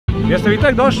Jeste vi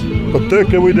tek došli? Pa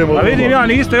tek evo idemo. Pa vidim ja,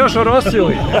 niste još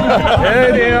orosili.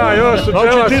 Vidim ja, još su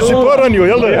čela su. Znači ti si poranio,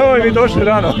 jel da? Evo mi došli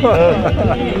rano.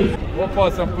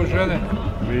 Opao sam po žene.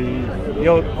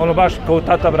 Jel, ono baš kao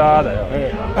tatabrada, jel?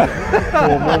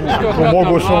 To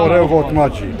mogu samo reagovati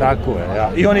mlađi. Tako je, ja.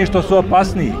 I oni što su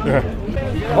opasniji.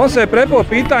 On se je prepao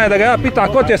pitanje da ga ja pitam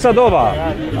ko ti je sad ova?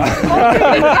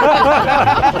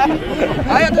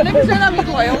 A ja to ne bi žena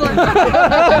vidla, jel?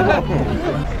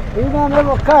 Imam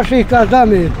evo kašika za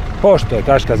mir. Pošto je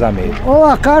kaška za mir?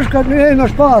 Ova kaška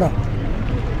nemaš para.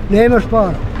 Nemaš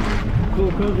para.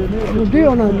 Gdje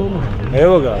ona mama?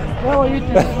 Evo ga. Evo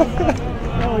idite.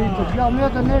 Evo idite. Ja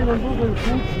mjeda ne idem dugo u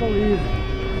kuću to vidim.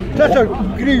 Šta se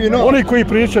krivi no? Oni koji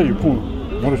pričaju puno.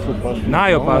 Oni su opasni.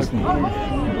 Najopasniji.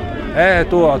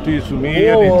 To, a ti su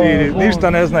mirni, ti ništa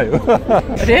ne znaju.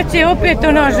 Reci opet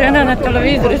ona žena na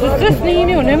televizoru, su sve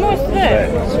snimio, nemoj sve.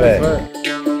 Sve.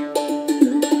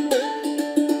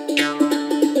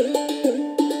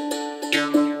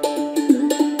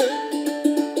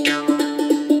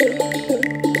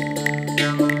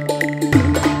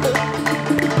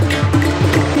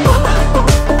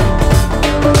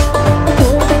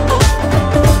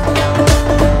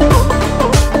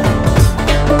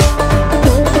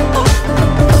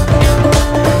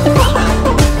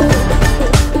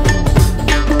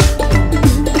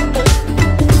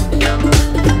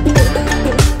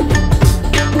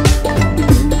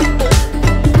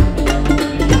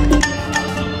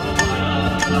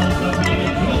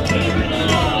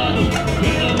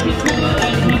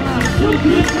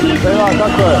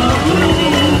 Kako je?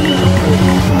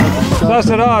 Šta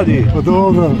se radi? Pa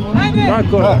dobro.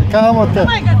 Kako je?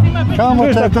 Kamo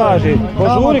te šta kaže?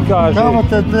 Požuri kaže. Kamo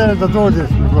te da dođeš.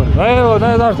 Evo,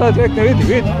 ne znam šta je tekne,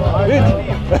 vidi.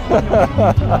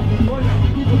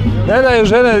 Ne daju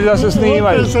žene da se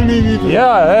snimaju.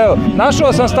 Ja, evo,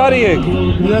 našao sam starijeg.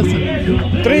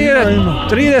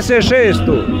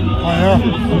 36.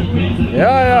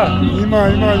 Ja. Ima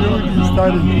ljudi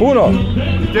stariji. Puno?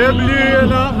 Deblji je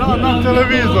na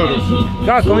televizoru.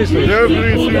 Kako misliš?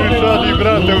 Deblji si mi Šadi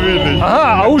brate vidi.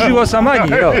 Aha, a uživo sam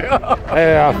manji, jel?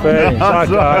 Aferi,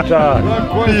 čaka.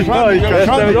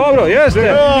 Jeste mi dobro,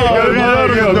 jeste?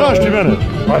 Znaš ti mene?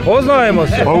 Pa poznajemo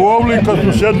se. Pa u Ovlin kad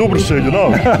smo sjedli u Brselju,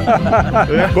 znaš?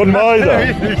 Kod Majda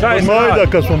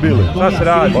kad smo bili. Šta se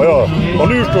radi? Pa ja, pa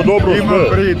ništa dobro sve. Ima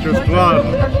priču, stvarno.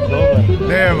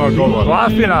 Nema govora.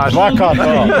 Klafinaš. Svaka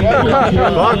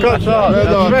čast.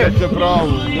 Sve se pravo.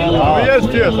 Jest.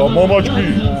 Pa momački.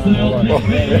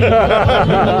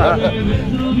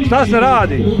 Šta se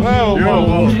radi?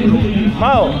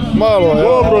 Malo, ja.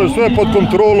 Dobro je sve pod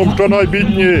kontrolom, što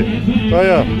najbitnije. Pa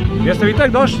ja. Jeste vi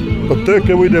tek došli? Pa tek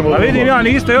evo idemo. Pa vidim ja,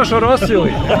 niste još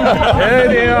orosili.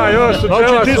 Vidim ja, još su čela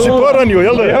su. Znači ti si poranio,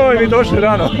 jel da? Evo mi došli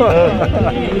rano.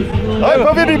 Aj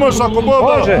pa vidimo se ako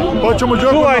Boga. Može. Pa ćemo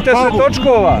džekot na kavu. Čuvajte se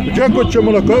točkova. Džekot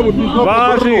ćemo na kavu.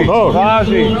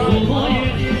 Važi.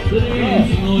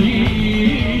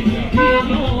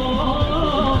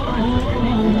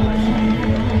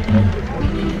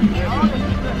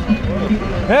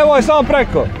 Evo je samo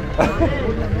preko.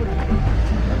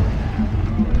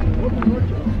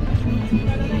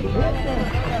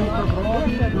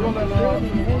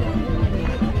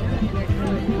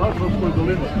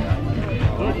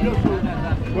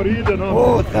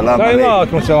 Šta ima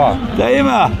ako se va? Šta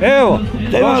ima? Evo.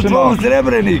 Šta ima u tvom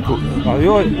Srebreniku?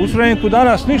 U Srebreniku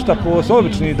danas ništa po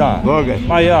obični dan. Boga.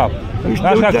 Pa ja.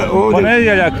 Znaš kako,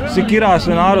 ponedjeljak sikira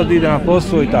se narod, ide na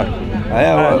posao i tako. A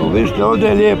evo, vidite, ovdje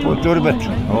je lijepo u Turbetu.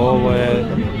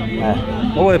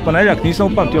 Ovo je ponedjeljak, nisam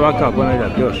upamtio ovakav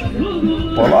ponedjeljak još.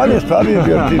 Pa lani je stavio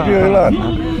bio, ti bio i lan.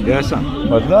 Jesam.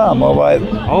 Pa znam, ovaj...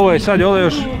 A ovo je sad, ovdje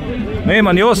još,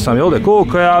 nema ni 8, ovdje,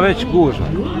 koliko ja već gužam.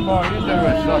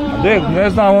 Ne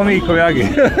znamo mi kovjagi.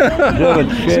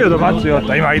 Svi dobacuju od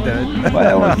ta, ima i 9. Pa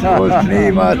evo on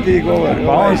snima, ti govori.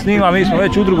 Pa on snima, mi smo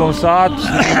već u drugom satu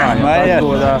snimanja.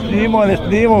 Snimao, ne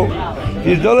snimao.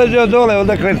 Ti dolazio dole,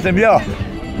 odakle sam ja.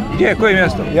 Gdje, koje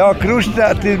mjesto? Ja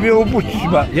Krušta, ti bio u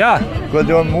Pučićima. Ja? Kod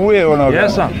muje onoga.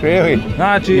 Jesam. Šehi.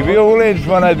 Znači... I bio u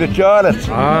Lenicima, onaj Bečarac.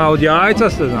 A, od jajca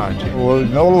ste znači?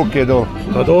 Od Noluke do...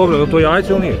 Pa dobro, to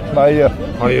jajce ili nije? Pa je.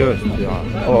 Pa jest, ja.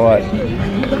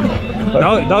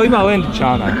 Da li ima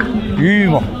lendičana?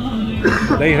 Ima.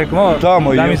 Da ih rekamo,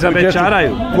 da mi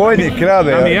zabečaraju. Vojni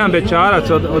krave. Da mi jedan bečarac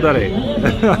odare.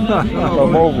 Pa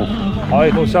mogu.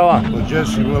 Alaikum salam. Gdje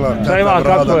si bila? Šta ima,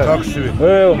 kako je? Kako si vi?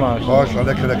 Evo maš. Mašla,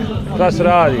 neke. Šta se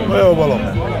radi? Evo malo,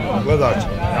 gledač.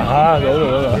 Aha, dobro.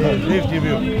 Živ ti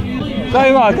bio. Šta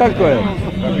ima, kako je?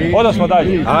 Oda smo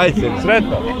dalje. Ajde.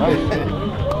 Sretno.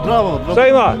 Bravo. Šta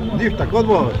ima? Ništa, kod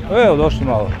bove. Evo, došli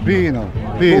malo.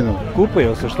 Vino.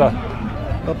 Kupaju se šta?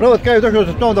 Pa prvo kaj došao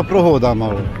sam samo da prohodam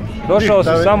malo. Došao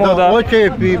sam samo da... Da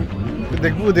očepim,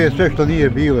 nek bude sve što nije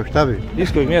bilo, šta bi?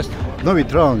 Iz kojeg mjesta? Novi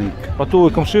Travnik. Pa tu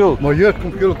je komšiluk. Ma jes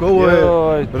komšiluk, ovo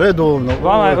je redovno.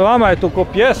 Vama je to ko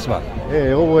pjesma.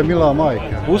 Ovo je mila majka.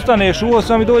 Ustaneš u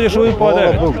 8 i dođeš u 8:30.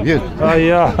 Hvala Bogu, jes. A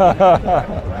ja.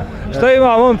 Šta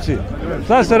ima, momci?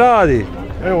 Šta se radi?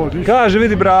 Kaže,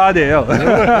 vidi brade, evo.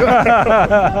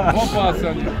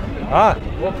 Opasan. A?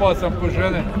 Opasan po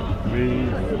žene.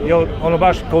 Jel, ono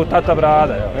baš kao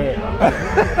tatabrada, jel?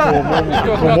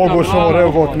 To mogu samo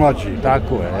reagovati mlađi.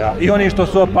 Tako je, ja. I oni što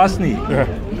su opasniji.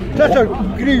 Šta sam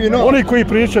krivi no? Oni koji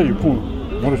pričaju puno,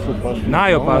 oni su opasniji.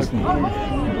 Najopasniji.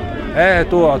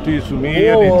 To, a ti su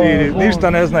mirni, ti ništa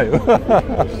ne znaju.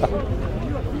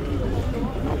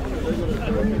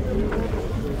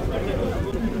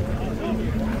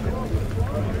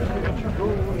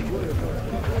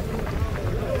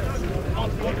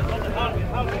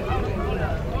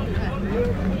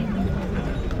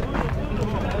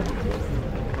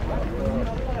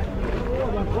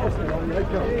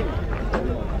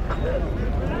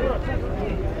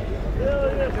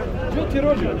 Gdje ti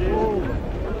rođen?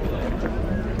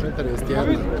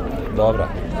 41. Dobra.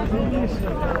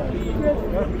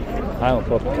 Ajmo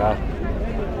popiti kafu.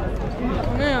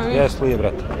 Jes li,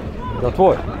 brate? Je li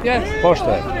tvoj? Jes. Pošto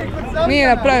je?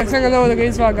 Nije napravim, sam ga dovo da ga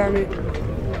izvagam i...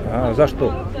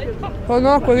 Zašto? Pa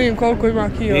onako vidim koliko ima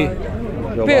kilo.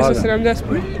 570.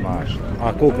 Maš.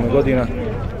 A koliko mi godina?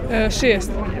 6.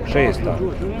 6.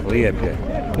 Lijep je.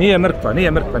 Nije mrkva,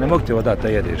 ne mogu ti ovo dati da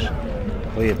jedeš.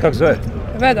 Lijep. Kako zove?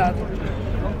 Vedat.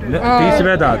 Ti si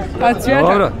Vedat. A Cvjetan.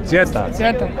 Dobro, Cvjetan.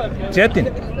 Cvjetan. Cvjetin?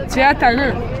 Cvjetan,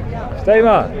 ne. Šta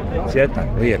ima? Cvjetan,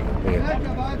 lijep.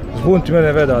 Zbunti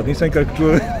mene Vedat, nisam nikak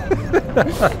čuo.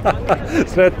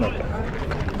 Sretno.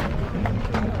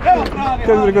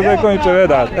 Kako bi rekao da je konjiče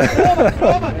Vedat?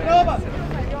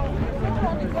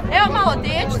 Evo malo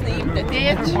deć snimte,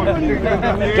 deć.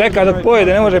 Čeka dok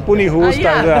pojede, ne može punih usta.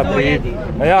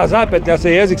 A ja zapetlja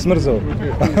se jezik smrzao.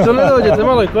 Što ne dođete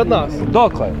malo i kod nas?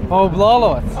 Dokle? Pa u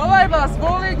Blalovac. Ovaj vas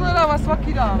voli i gleda vas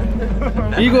svaki dan.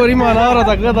 Igor ima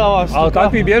naroda, gleda vas. A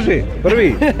takvi bježi?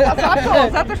 Prvi?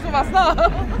 Zato što vas zna.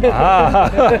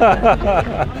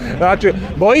 Znači,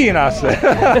 boji nas se.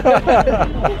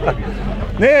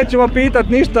 Nećemo pitat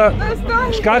ništa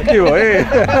škakljivo,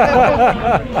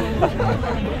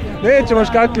 Nećemo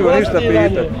škakljivo ništa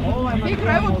pitat.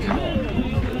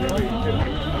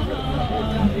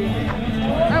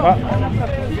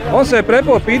 On se je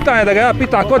prepao pitanje da ga ja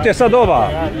pitam ko ti je sad ova?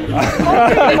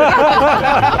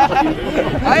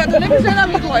 A ja to ne bi žena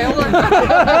vidla, jel?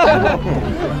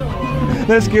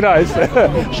 Ne skiraj se.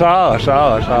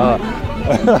 Šala.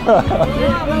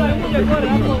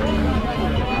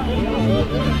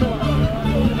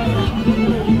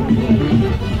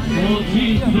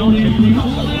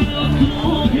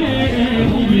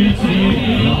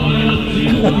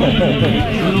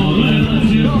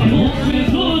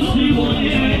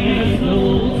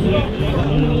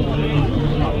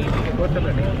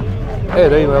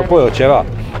 Da ima, evo pojeo ćeva.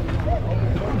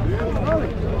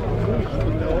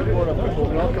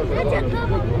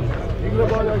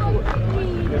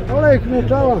 Alejkum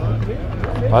salam.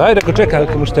 Pa daj reko čeka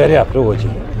neka mušterija prođe.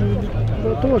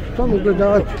 To su samo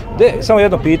gledači. Samo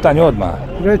jedno pitanje odmah.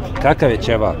 Reci. Kakav je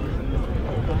ćeva?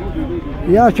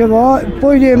 Ja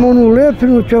pojedem onu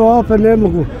lepinu, ćevape ne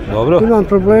mogu. Dobro. Imam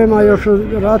problema još od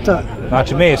rata.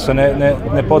 Znači meso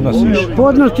ne podnosiš?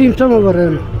 Podnosim samo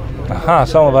vareno. Aha,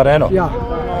 samo vareno? Ja.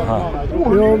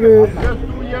 I ovi,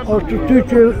 a što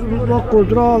tiče ovako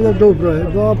zdravlja, dobro je.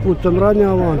 2 puta sam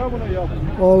ranjavan,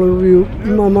 ali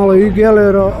ima malo i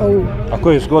gelera. A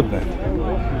koje su godine?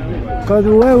 Kad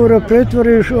u euro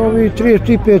pretvoriš ovi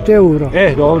 35 eura.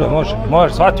 Dobro,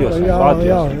 može, shvatio sam.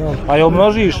 A jel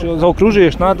množiš,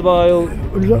 zaokružuješ na 2 ili...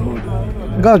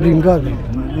 Gazim.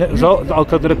 Ali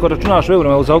kad računaš u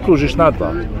euro, zaokružiš na 2?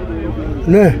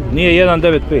 Ne. Nije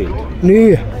 1,95?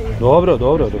 Nije. Dobro,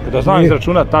 da znam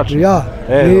izračunat tačno. Ja,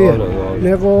 nije.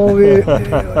 Nego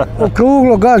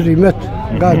okruglo gazim,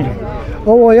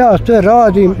 Ovo ja sve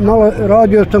radim,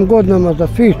 radio sam godinama za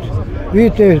FIS,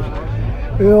 vidite,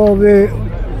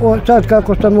 sad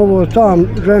kako sam ovo sam,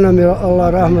 žena mi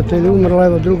Allah rahmatelj umrla,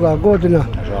 evo 2. godina.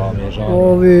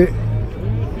 Žao mi je.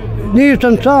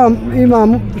 Nisam sam,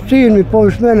 imam sin mi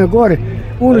poviš mene gore.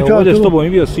 Ovdje s tobom je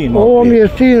bio sin malo prije. Ovo mi je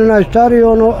sin najstariji,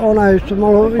 onaj što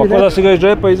malo... Pa kada si ga iz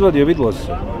džepa izvadio, vidjelo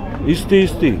se.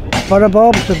 Isti. Pa na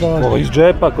babu se baci. Iz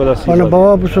džepa kada si izvadio. Pa na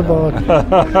babu se baci.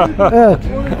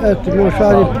 Eto, moj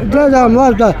Šadi. Gledam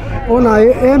vas da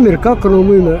onaj Emir, kako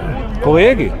nam ime?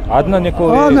 Kolegi? Adnan je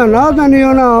kolegi. Adnan i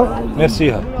ona...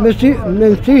 Mersiha.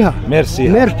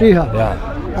 Mersiha. Ja.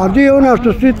 A gdje je ona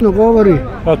što sitno govori?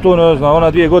 Pa to ne znam,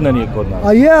 ona 2 godine nije kod nas.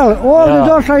 A jel, ovdje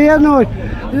došla jednoj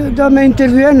da me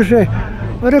intervjeniše.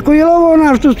 Rekao, je li ovo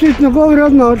ona što sitno govori,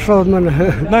 odmah odšla od mene.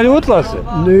 Naljutila se?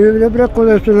 Nije, ne bi rekao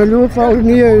da se naljutila, ali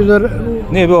nije...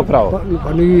 Nije bilo pravo?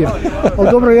 Pa nije. Ali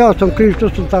dobro, ja sam kriv što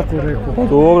sam tako rekao.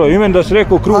 Dobro, imen da si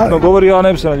rekao krupno govori, ja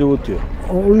ne bi se naljutio.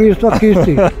 Nije svaki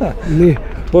isti.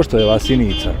 Pošto je ova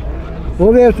sinica?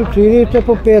 Ove su sinice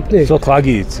po 15. S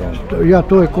oklagijicom? Ja,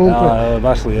 to je komplet. Ja,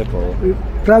 baš lijepo ovo.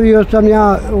 Pravio sam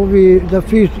ja ovi za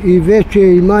fis i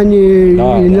veće i manje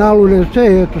i nalune,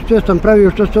 sve, eto, sve sam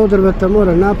pravio što se od drveta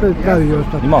mora napraviti, pravio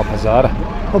sam. Imao pazara?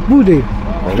 Pa bude,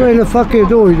 što je na fake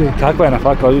dojde. Kakva je na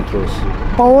faka od jutros?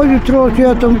 Pa od jutros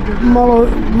je to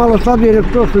malo slabije nek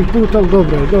prošli put, ali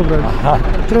dobro je.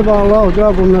 Treba Allah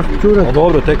dragom nas čurati.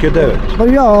 Dobro, tek je 9. Pa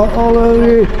ja,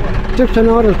 ali tek se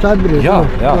narod sabire. Ja.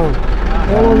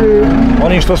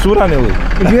 Oni što su uranili?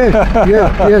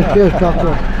 Jes, tako.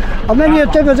 A meni je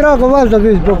tebe drago vas da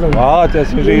vidiš Boga. Hvala te, ja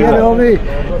sam živio.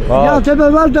 Ja tebe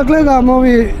vas da gledam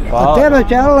a tebe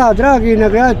će Allah dragi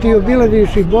nagraditi i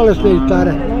obiladiš i bolesne i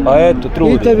stare. Pa eto,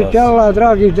 trudim vas. I tebi će Allah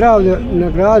dragi zdravlje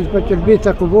nagraditi pa ćeš biti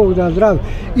ako Bog da zdrav.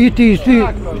 I ti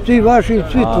svi vaši i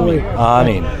svi tvoji.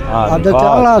 Amin. A da te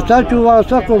Allah sačuva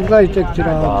svakog zla i tek ti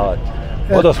radi. Hvala ti.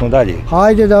 Odo smo dalje.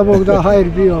 Hajde da Bog da hajr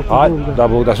bio ako Bog da. Da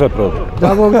Bog da sve probi.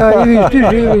 Da Bog da i vi svi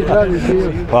živi i zdravi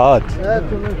bio. Hvala ti.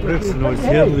 Predsjedno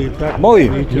sjedli i tako.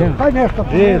 Molim. Hajde nešto.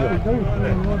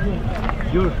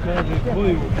 Još kaže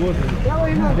koji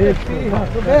godin.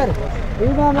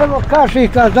 Imam evo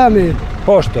kašika za med.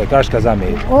 Pošto je kaška za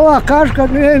med? Ova kaška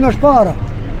nemaš para.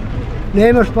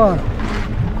 Nemaš para.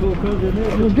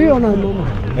 Gdje je onaj momak?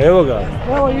 Evo ga.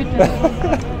 Evo idete.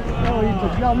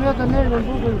 Ja meda ne znam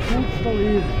budu kupiti što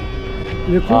li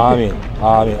Amin.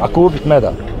 A kupit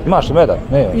meda? Imaš li meda?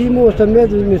 Ne imaš. Imao sam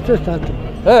meda i mi je sve sato.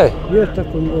 Jeste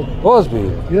tako mogu.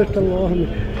 Ozbiljno? Jeste Allah mi.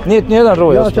 Nije nijedan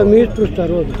roj ostao? Ja sam isprusta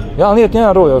rodio. Ja, nije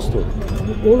nijedan roj ostao?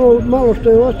 Ono malo što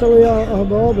je ostalo,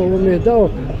 ovo mi je dao,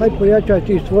 hajde pojačaj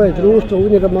ti svoje društvo, u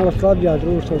njega malo slabija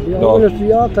društvo bio. One su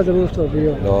jaka društvo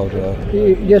bio. Dobro.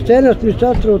 I jesenac mi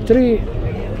satrao 3,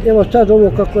 evo sad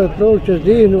ovo kako je provuče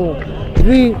zdinuo,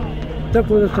 2,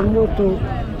 tako da sam moto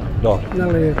na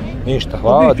lijepo. Ništa,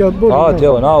 hvala ti,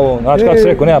 evo na ovo, znači kako se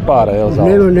rekao, nema para, jel za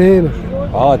ovo? Nema.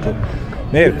 Hvala ti.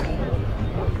 Mirko.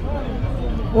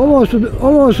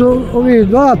 Ovo su ovi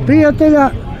 2 prijatelja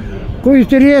koji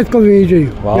se rijetko viđaju.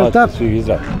 Hvala ti, svi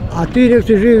izdrav. A ti nek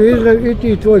si živi izdrav i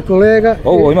ti tvoj kolega.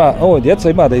 Ovo djeca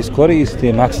ima da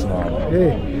iskoristi maksimalno.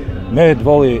 Med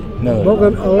voli, ne znam.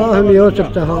 Boga, Allah mi je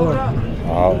ocrta halal.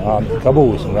 A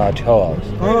kabul sam, znači halal.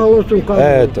 Halal sam kabul.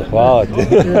 Eto, hvala ti.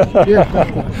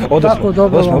 Tako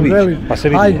dobro vam želim. Pa se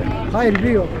vidimo. Hajde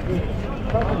bio.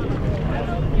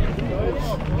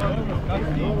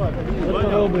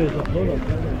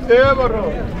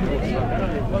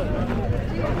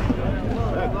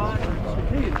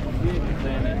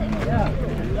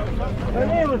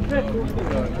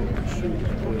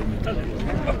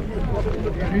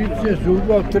 Žice,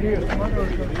 zuba, 30.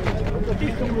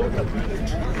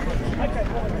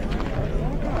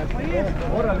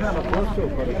 Moram ja na posao,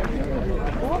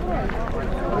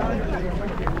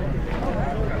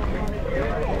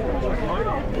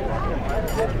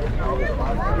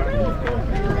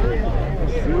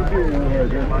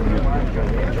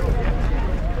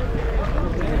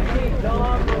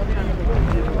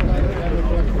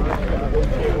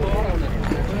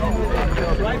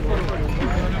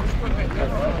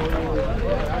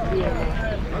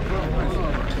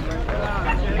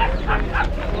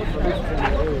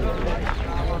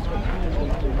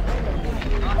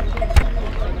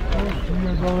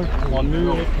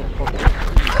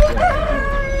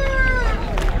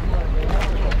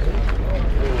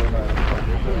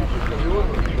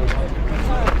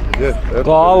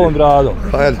 Glavom, bradom.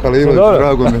 Hajde, Halilović,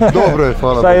 drago mi. Dobro je,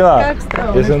 hvala. Šta ima?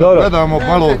 Jesam dobro? Gledamo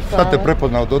malo, sad te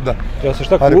prepoznao Doda. Ja sam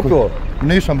šta kupio?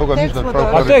 Nisam, Boga, ništa.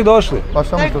 A tek došli? Pa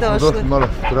samo što smo došli malo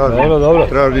tražimo. Dobro.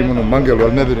 Tražimo ono mangelu,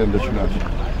 ali ne vjerujem da ću naći.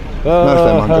 Znaš šta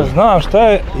je mangel? Znam šta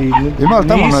je i ima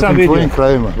tamo na tim tvojim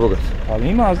krajima, Boga. Ali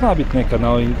ima, zna biti nekad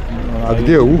na ovim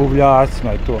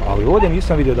buvljacima i to, ali ovdje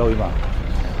nisam vidio da ovo ima.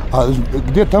 A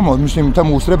gdje tamo, mislim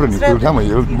tamo u Srebreniku ili tamo,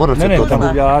 mora se to tamo? Ne,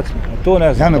 buvljacima, to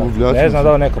ne znam. Ne znam da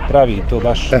ovo neko pravi to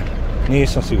baš,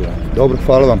 nisam siguran. Dobro,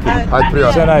 hvala vam puno, ajde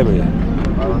prijatno. Sve najbolje.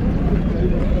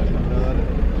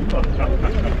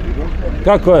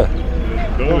 Kako je?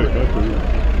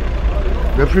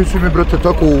 Ne priči mi, brate,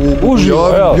 tako uživo,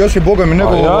 evo. Jesi Boga mi nego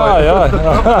ovaj. Ja.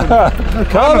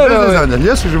 Kamere,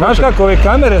 znaš kako ove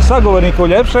kamere sagovornika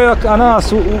uljepšaju, a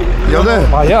nas Jel ne?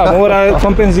 Pa ja, mora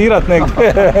kompenzirat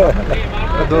negdje.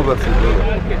 Dobar si,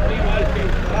 dobar.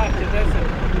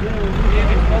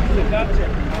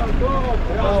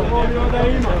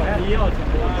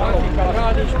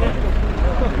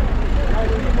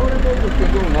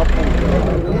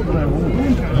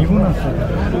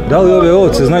 Da li ove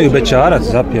ovce znaju bećarac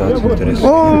zapjevati?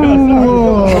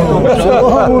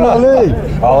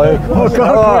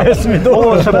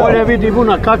 Ovo se bolje vidi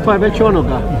vuna, kakva je već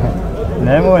onoga.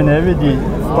 Nemoj, ne vidi.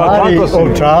 Stari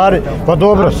ovčari. Pa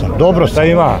dobro sam. Šta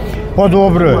ima? Pa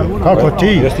dobro je. Kako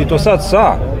ti? Jesi ti to sad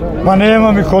sa? Pa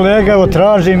nema mi kolega, evo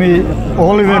traži mi,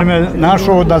 Oliver me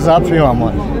našao da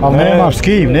zapjevamo. Ali nema s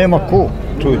kim, nema ko.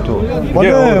 Čuj to. Pa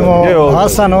nema,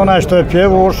 Hasan onaj što je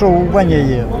pjevo ošao u banje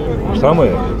je. Šta mu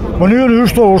je? Pa nije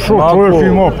ništa ošao, čovjek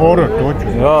ima pored,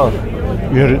 točno. Ja.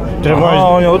 Jer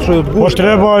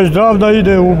treba i zdrav da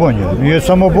ide u banje, nije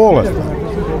samo bolest.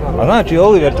 A znači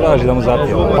Oliver traži da mu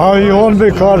zapjeva? Pa i on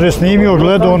bi, kaže, snimio,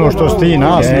 gledao ono što si ti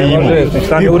nas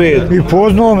snimio. I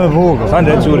poznao me Boga. Sam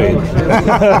deci u red.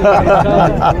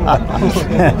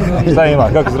 Šta ima,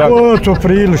 kako zdravlje? O, to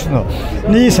prilično.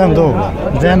 Nisam dobro.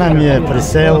 Žena mi je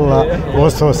priselila,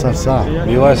 ostao sam sam.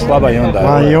 Bila je slaba i onda?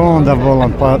 Pa i onda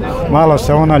bolam, pa malo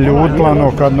se ona ljutila,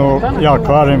 no kad ja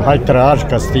kažem, haj traži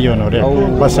kad si ti ono rekao.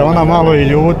 Pa se ona malo i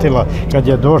ljutila kad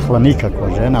je došla nikakva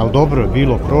žena, ali dobro je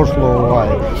bilo, prošlo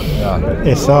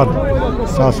E sad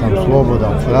sam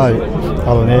slobodan kraj,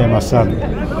 ali nema sad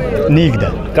nigde.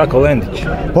 Kako Lendić?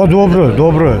 Pa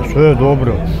dobro je, sve je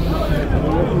dobro.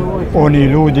 Oni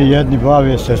ljudi jedni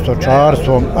bave se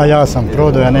stočarstvom, a ja sam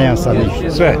prodao, ja nemam sad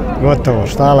ništa. Sve? Gotovo,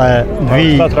 štala je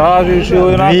Šta tražiš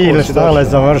ili onako? Dvije štale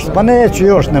završiti, pa neću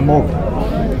još, ne mogu.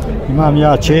 Imam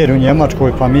ja čer u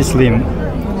Njemačkoj, pa mislim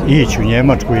ići u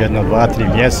Njemačku jedno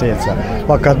 2-3 mjeseca,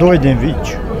 pa kad dojdem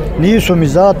viću. Nisu mi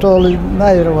zato, ali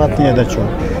najvjerovatnije da ću.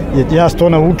 Ja sam to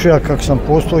naučio, kako sam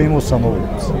postao, imao sam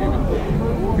ovce.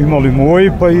 Imali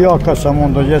moji, pa i ja kad sam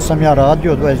onda, gdje sam ja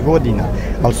radio 20 godina,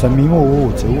 ali sam imao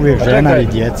ovce, uvijek žena i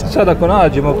djeca. Sad ako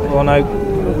nađemo onaj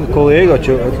kolega,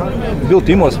 bil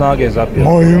ti imao snage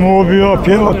zapjevati? Ma imao bi ja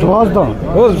pjevat vazdan,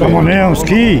 samo nemam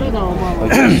ski.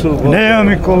 Nema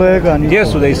mi kolega. Gdje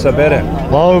su da ih saberem?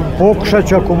 Pa pokušat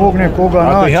ću ako mogu nekoga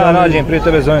naći. Ako ja nađem prije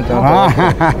tebe zovem te na to.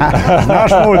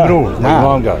 Znaš moj drug.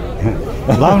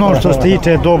 Glavno što se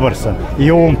tiče dobar sam.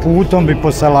 I ovom putom bi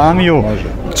posalamio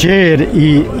čer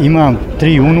i imam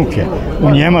 3 unuke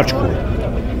u Njemačkoj.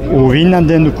 U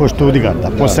Vinlandenu kod Stuttgarta.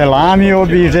 Poselamio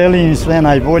bi i želim im sve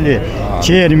najbolje.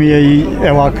 Čer mi je i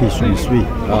ovakvi su mi svi.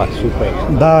 Super.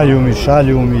 Daju mi,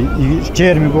 šalju mi i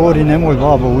čer mi govori nemoj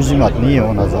babo uzimat, nije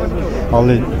ona za.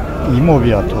 Ali imao bi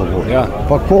ja to govori.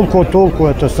 Pa koliko toliko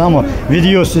je to samo,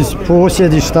 vidio si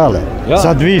posjedi štale.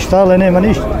 Sa 2 štale nema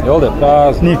ništa.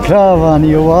 Ni krava,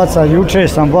 ni ovaca. Juče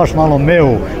sam baš malo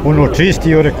meo,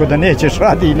 čistio, rekao da neće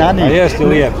Šadi na nić. A jeste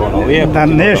lijepo, lijepo. Da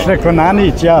neš, rekao na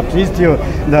nić, ja čistio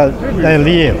da je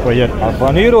lijepo. A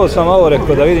planirao sam ovo,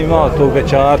 rekao da vidim malo tog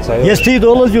bećarca. Jesi ti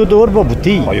dolazio do Orbabu,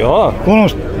 ti? Pa ja.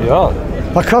 Ja.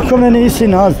 Pa kako me nisi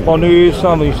nazvao? Pa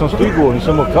nisam stigao,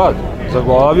 nisam kad.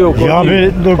 Zaglavio.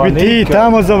 Dok bi ti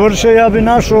tamo završio, ja bi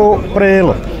našao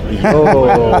prelo.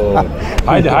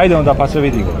 Hajde onda pa se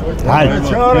vidi ga. Hajde.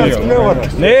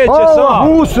 Neće sam.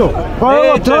 Huso, pa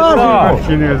evo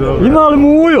tražimo. Ima li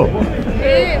muju?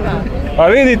 Pa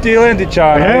vidi ti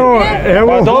Lendićana. Evo.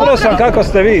 Pa dobro sam, kako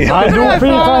ste vi? Hajde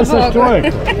upitaj se s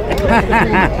čovjekom.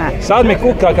 Sad mi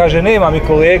kuka, kaže, nema mi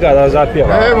kolega da zapjeva.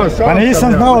 Pa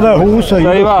nisam znao da je Huso.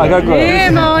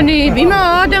 Nema oni, ima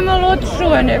Adam, ali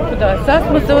otišao je nekuda. Sad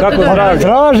smo se od toga...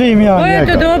 Tražim ja njega.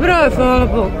 To je to dobro, hvala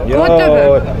Bogu. Ko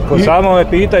tebe? Ko samo me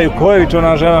pitaju ko je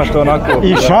ona žena što onako...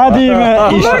 I Šadi me...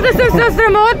 Možda sam se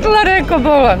sramotila, rekao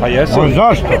Bolan. Pa jesam.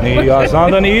 Zašto? Ja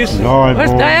znam da nisam. Pa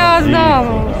šta ja znam?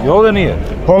 I ovdje nije.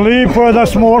 Pa lijepo je da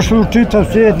smo ošli u čitav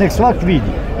svijet, nek svak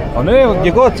vidi. Pa ne,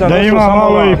 gdje god sam... Da ima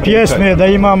malo i pjesme, da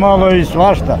ima malo i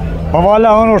svašta. Pa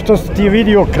valja ono što si ti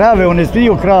vidio krave, on je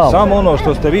vidio kravu. Samo ono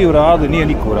što ste vi uradili, nije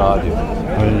niko uradio.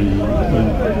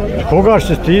 Koga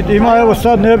se stidi? Ima, evo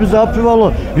sad ne bi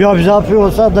zapivalo, ja bi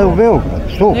zapivao sad da je u Beogradu.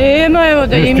 Što? Nema, evo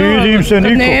da ima. Stidim se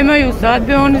niko. Nemaju, sad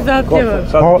bi oni zapivali.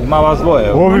 Sad ima vas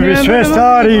dvoje. Ovi bi sve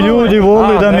stari ljudi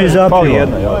volili da mi zapivali.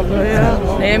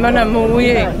 Nema nam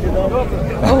uje.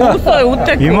 Huso je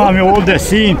utekao. Imam je ovdje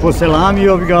sin,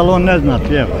 poselamio bi ga, ali on ne zna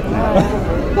pjevati.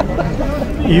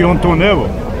 I on to ne voli.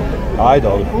 Ajde,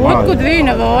 ovdje. Otkud vi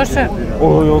na Voša?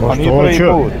 Pa nije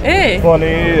prvi put. Pa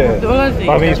nije. Dolazi.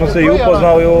 Pa mi smo se i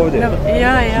upoznali ovdje.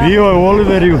 Bio je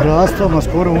Oliver i u Hrastovama,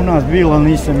 skoro u nas bilo, ali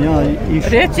nisam ja išao.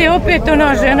 Reći je opet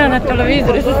ona žena na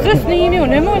televizoru, su sve snimio,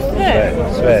 nemoj sve.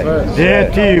 Sve.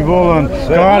 Gdje ti, Bolan?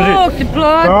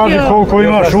 Kaži koliko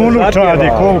imaš unučadi,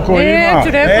 koliko ima.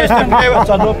 Neću, rekao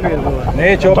sam.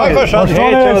 Neće opet.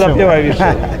 Neće da pjevaj više.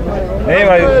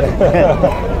 Nema,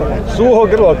 suho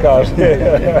grlo kaže.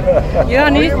 Ja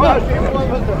nisam.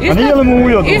 A nije li mu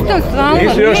ujodu? Isto stvarno nije.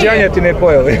 Nisu još janjetine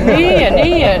pojeli.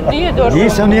 Nije došlo.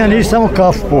 Nisam samo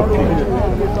kafu popio.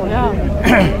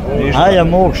 Aja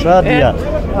mog Šadija.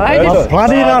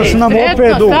 Planiraš nam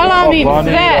opet u... Salamim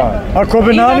sve.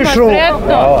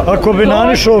 Ako bi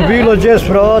nanišao bilo gdje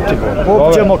svratimo.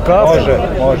 Popćemo kafu.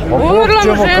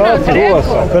 Urlamo žena sretno.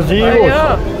 Kazivo.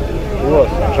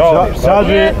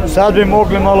 Sad bi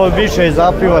mogli malo više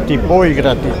zapivati,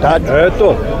 poigrati.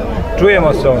 Eto,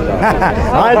 čujemo se onda.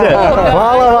 Ajde,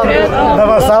 hvala vam da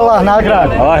vas Allah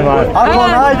nagradi. Ako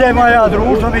najdemo ja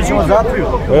društvo, mi ćemo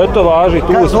zapivati. Eto, važi,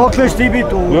 tu sam. Dok ćeš ti biti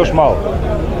tu?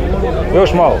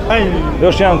 Još malo.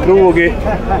 Još jedan krug i...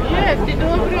 Jesi,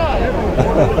 dobro.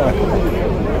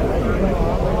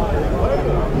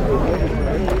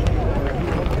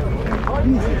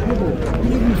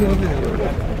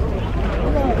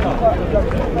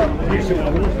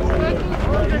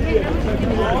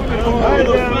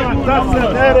 Da se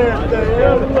derete,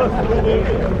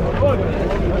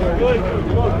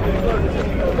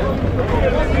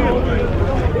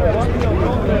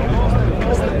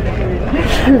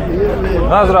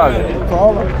 Na zdravlje.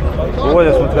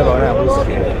 Ovdje smo trebali, nema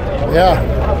muske. Ja.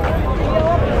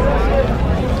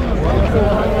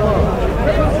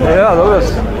 Ja, dobro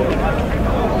si.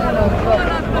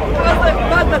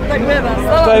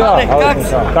 Šta ima?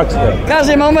 Kako ste?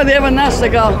 Kaže mama da evo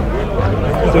našega.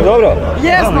 Ste dobro?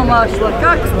 Jesmo mašla,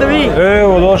 kako ste vi?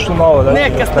 Evo, došli malo.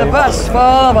 Neka ste baš,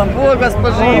 hvala vam, Bog vas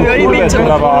poživio i mi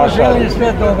ćemo...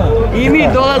 I mi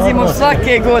dolazimo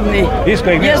svake godine.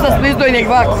 Jes da smo iz Donjeg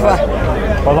Vakfa.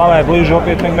 Pa vama je bliže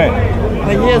opet nek meni.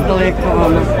 Pa jes daleko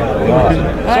vama.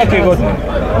 Svake godine?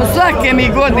 Svake mi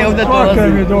godine ovdje dolazimo. Svake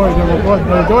mi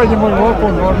dođemo ovako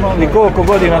normalno. I koliko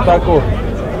godina tako?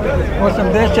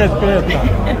 85.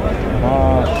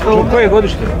 Koje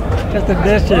godište?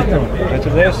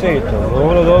 40.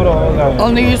 Dobro.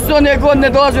 Ali nisu one godine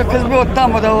dolazio kad sam bio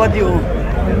tamo da vodio.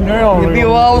 Je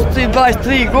bio u Austriji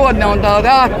 23 godine, onda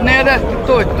rat, ne rat,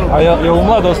 to je to. A je u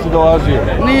mladosti dolazio?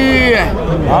 Nije.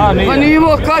 Pa nije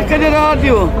imao kad je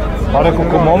radio. Pa rekao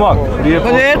ko momak? Pa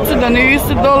recu da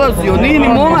nisu dolazio, nije ni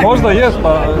momak. Možda jes,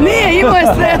 pa... Nije, imao je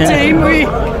sreće, imao i...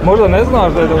 Možda ne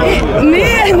znaš da je dolazio?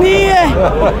 Nije.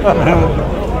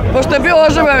 Pošto je bio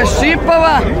oženjen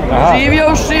Šipava, živio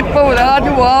u Šipavu,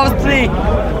 radio u Austriji.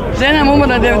 Žena mu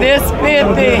umrla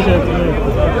 95.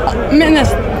 Mene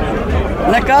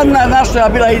nekadna naša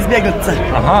bila izbjeglica.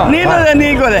 Ni dole,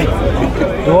 ni gore.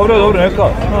 Dobro, neka.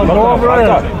 Dobro je.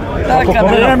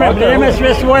 Vrijeme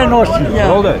sve svoje nosi.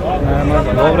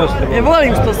 Dobro ste.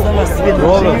 Volim što sam vas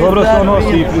vidio. Dobro se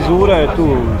nosi i frizura je tu.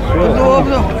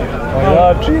 Dobro.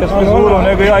 Ja čije s frizurom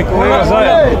nego ja i kolega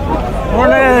zajedno.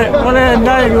 Ona je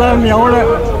najglavnija,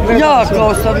 Ja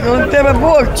kao sad, tebe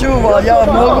Bog čuva, ja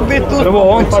mogu biti tu. Prvo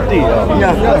on pa ti,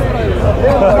 ja.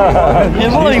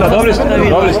 Volim što ste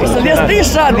vidio. Sad jesi ti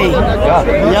Šadi?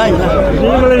 Ja.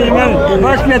 Živjeli i meni,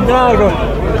 baš mi je drago.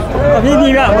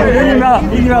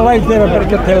 Vidim ja lajteva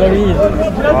preko televizije.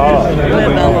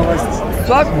 Gledamo vas.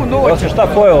 Svaku noć. To se šta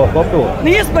pojelo, popilo?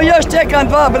 Nismo, još čekam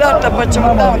 2 brata pa ćemo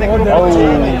tamo neko poći.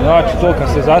 Znači to kad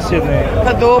se zasjedne...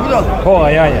 Pa dobro. Pola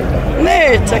janjeta.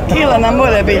 Neće, kila nam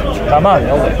mora biti. Taman,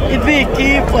 jel da? I 2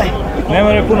 kifle. Ne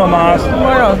može puno masna.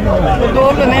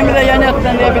 Dobro, ne mi da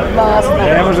janjata ne biti masna.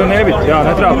 Ne može ne biti,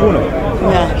 ne treba puno.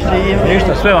 Ja, živim.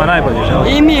 Ništa, sve vam najbolje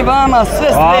želim. I mi vama sve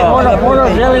Ono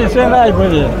želim sve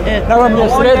najbolje. Da vam je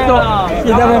sretno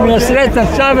i da vam je sretan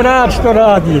sav rad što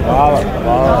radi. Hvala,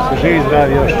 se živi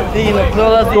zdravi još. Fino,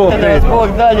 prolazite da vas Bog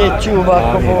dalje čuva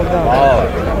ako Bog da. Hvala.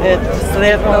 Eto,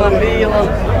 sretno vam bilo.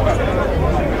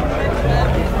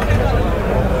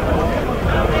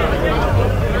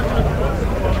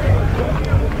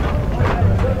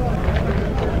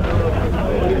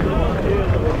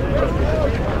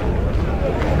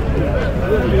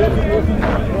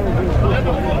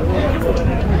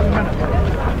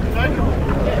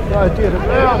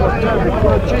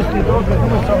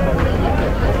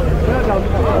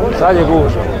 Sad je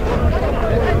gužva.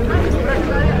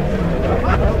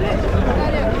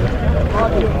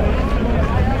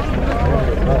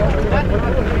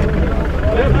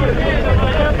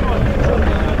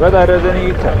 Gledaj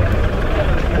redenika.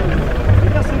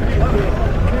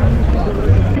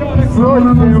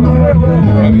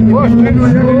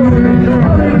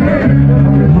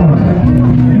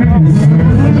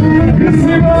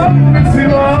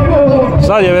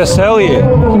 Sad je veselije.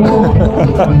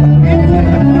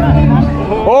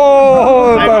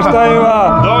 Ooo, pa šta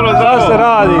ima? Dobro, šta se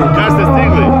radi? Kad ste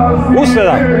stigli? U 7.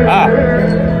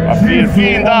 A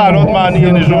fin dan, odmah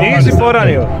nije ni žurno. Nisi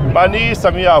poranio? Pa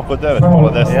nisam i ja oko 9,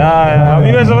 pola 10. Ja,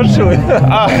 mi već završili.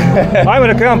 Ajmo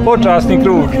neka imam počasni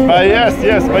krug. Pa jest,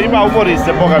 pa ima, umori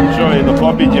se, boga mi čovjek, dok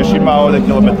obiđeš, ima ovdje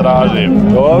kilometraže.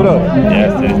 Dobro.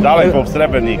 Jest, daleko od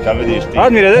Srebrenika, vidiš ti.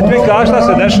 Admire, daj mi kaži šta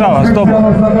se dešava s tobom.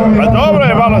 Pa dobro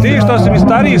je, malo se... Ti što si mi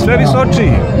stariji, sve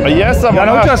visočiji. Pa jesam. Ja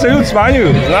naučio se ljudi smanjuju.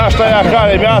 Znaš šta ja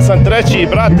kažem, ja sam treći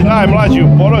brat, najmlađi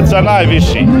u porodica,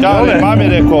 najviši. Kažem, mami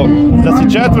rekao, da si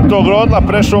 4. rodila,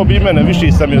 prešao bi mene,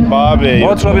 viši sam i od babe.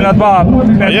 Otišao bi na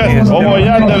 2,15. Ovo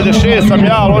 1,96 sam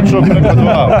ja, ali otišao preko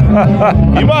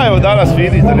 2. Ima evo danas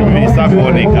vidi, zanimljivi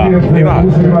sagovornika. Ima.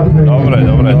 Dobro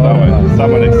je,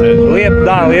 samo nek se... Lijep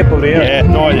dan, lijepo vrijeme.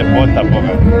 To je ljepota,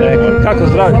 boga. Kako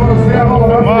zdravlje?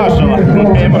 Mašala,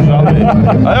 nema žalbe.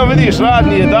 A evo vidiš,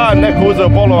 radni je dan, neko uzeo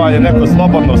bolovanje, neko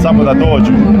slobodno, samo da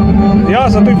dođu. Ja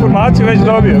sam tu informaciju već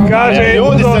dobio. Kaže,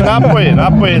 ljudi se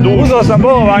napoje dušu. Uzeo sam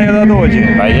bolovanje da dođe.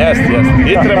 Pa jest.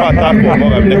 I treba tako,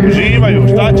 boga, nek uživaju.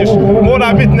 Šta ćeš?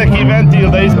 Mora biti neki ventil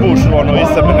da ispušu ono iz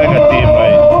sebe negativno.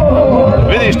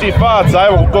 Vidiš ti faca,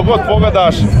 evo, kogod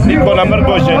pogledaš, niko na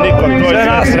mrgođe, niko, to je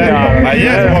sve sredno. A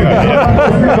jest, boga, jest.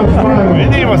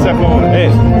 Vidimo se ako ovo.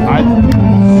 Ajde.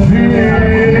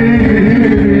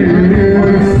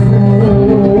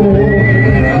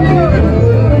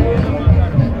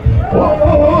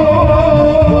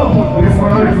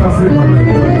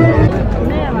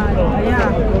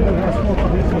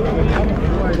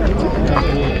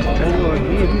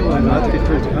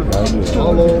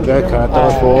 Čeka na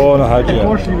telefonu, hađija.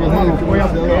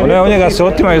 Od njega se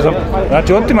otimaju,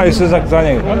 znači otimaju se za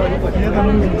njega.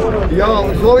 Ja,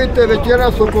 zovite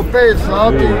večeras oko 5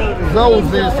 sati,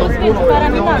 zauze sam puno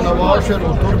na vašeru,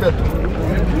 turbetu.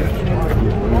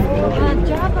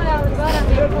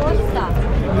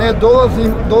 Ne,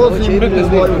 dolazim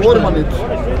u Ormanicu.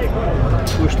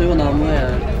 Što je ona moja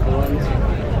kovanca?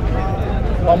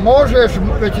 Pa možeš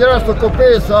večeras oko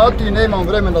 5 sati i nemam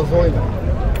vremena zovim.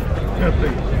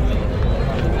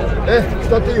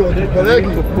 Šta ti ovdje, kolegi?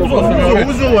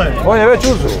 Uzuo je. On je već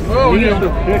uzuo.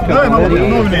 Daj malo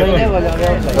novine.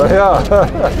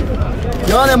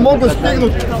 Ja ne mogu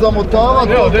stignut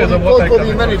zamotavati koliko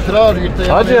vi meni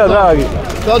tražite. Hađija, dragi.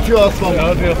 Šta ću ja s vama?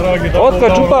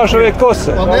 Otkad čupaš ove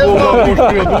kose? Pa ne znam,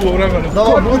 da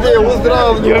vam bude u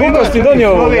zdravlju. Jer vidio si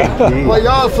donio ovo? Pa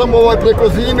ja sam preko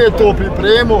zime to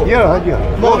pripremio.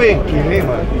 Novinki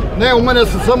nema. Ne, u mene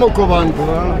su samo kovanci.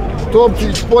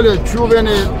 Topčić, polje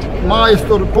čuveni,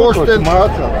 majstor, pošten.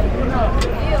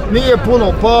 Nije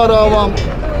puno para vam.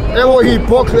 Evo ih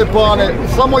poklepane,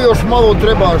 samo još malo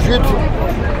treba žicu.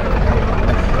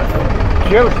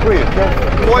 Čelsko je,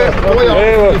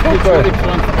 Evo, ima.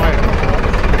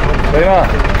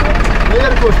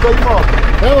 Jerko, što ima?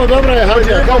 Evo, dobro je,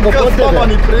 Hađija, kako kod tebe?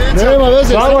 Nema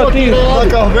veze, samo ti da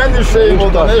ga venišemo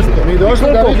da nešto. Mi došli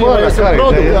da vidimo da se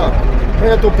produ.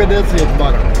 Eto 50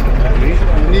 bara.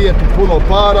 Nije tu puno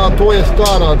para, to je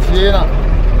stara cijena.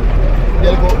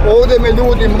 Jer ovdje me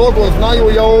ljudi mnogo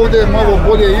znaju, ja ovdje malo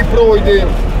bolje i projdem.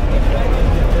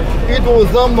 Idu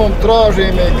za mnom, traže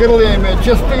me, grle me,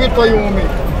 čestitaju mi.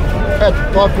 Eto,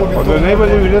 tako bi to. A da ne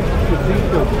bolje mi nešto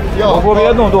čestitao? Mogu bi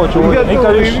jednom doći ovdje,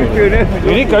 nikad više.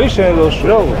 I nikad više ne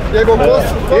došao. Njegov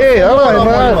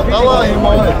Allah ima.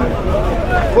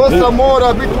 Kosa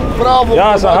mora biti u pravu.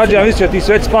 Ja sam Hađija mislio ti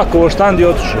sve spakovo štand i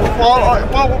otišao.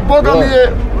 Pa Boga mi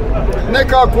je,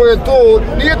 nekako je to,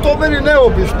 nije to meni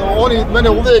neobično. Oni mene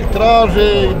uvijek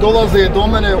traže i dolaze do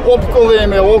mene, opkole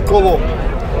me okolo.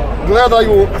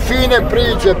 Gledaju fine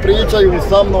priče, pričaju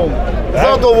sa mnom,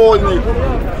 zadovoljni.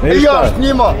 I ja s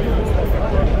njima.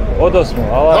 Odosmo,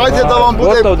 ajde da vam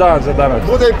gotov dan za danas.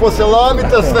 Bude i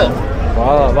poselamite sve.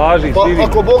 Hvala, važi, pa, svi.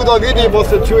 Ako Bog da vidimo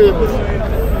se, čujemo se.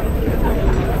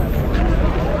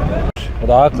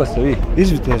 Odakle ste vi?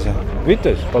 Iz Viteza.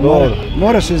 Vitez? Pa dobro.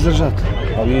 Mora se izdržati.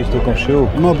 A vi ste u komšiluk?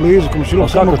 No, blizu komšiluk.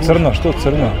 A kako crno, što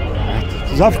crno?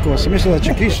 Zafkova sam mislio da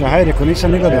će kiša, haj, rekao,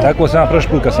 nisam ni gledao. Tako sam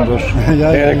prošli put kad sam došao.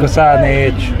 Rekao, sad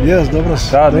neću. Jes, dobro si.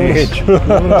 Sad neću.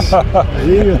 Dobro si.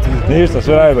 Živio ti. Ništa,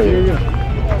 sve najbolje.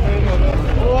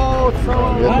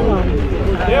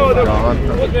 Evo da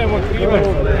uzmemo primat.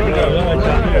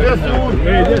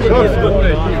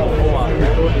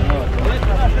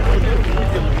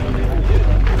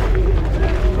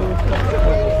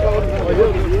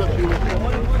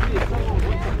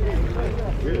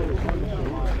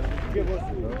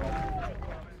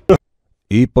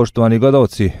 I poštovani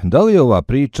gledalci, da li je ova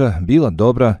priča bila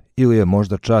dobra ili je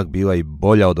možda čak bila i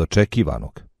bolja od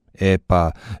očekivanog? E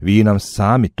pa, vi nam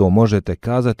sami to možete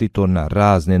kazati to na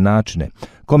razne načine,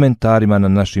 komentarima na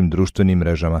našim društvenim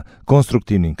mrežama,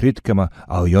 konstruktivnim kritikama,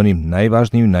 ali i onim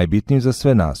najvažnijim i najbitnijim za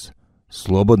sve nas,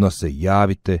 slobodno se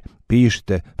javite,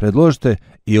 pišite, predložite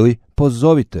ili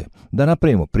pozovite da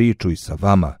napravimo priču i sa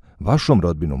vama, vašom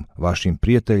rodbinom, vašim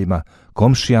prijateljima,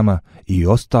 komšijama i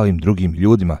ostalim drugim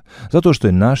ljudima, zato što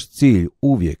je naš cilj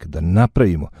uvijek da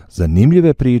napravimo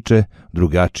zanimljive priče,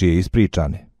 drugačije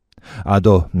ispričane. A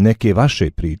do neke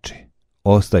vaše priče,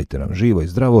 ostajte nam živo i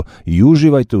zdravo i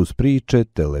uživajte uz priče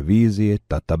televizije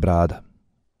Tata Brada.